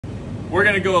we're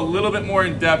gonna go a little bit more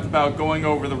in depth about going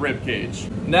over the rib cage.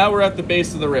 Now we're at the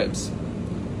base of the ribs.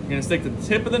 You're gonna stick the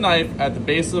tip of the knife at the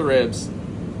base of the ribs,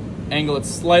 angle it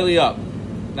slightly up.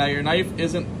 Now your knife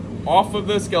isn't off of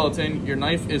the skeleton, your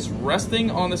knife is resting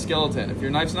on the skeleton. If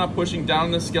your knife's not pushing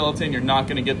down the skeleton, you're not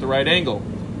gonna get the right angle.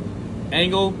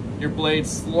 Angle your blade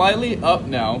slightly up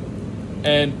now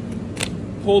and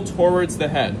pull towards the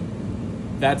head.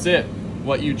 That's it.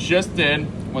 What you just did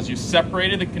was you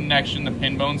separated the connection the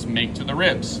pin bones make to the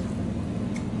ribs.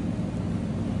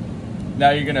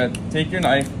 Now you're gonna take your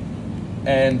knife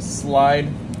and slide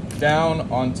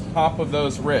down on top of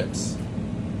those ribs.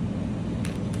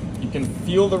 You can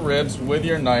feel the ribs with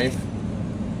your knife.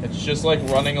 It's just like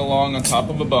running along on top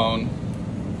of a bone.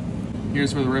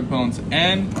 Here's where the rib bones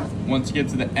end. Once you get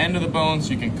to the end of the bones,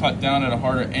 you can cut down at a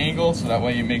harder angle, so that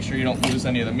way you make sure you don't lose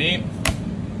any of the meat.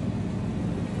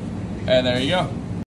 And there you go.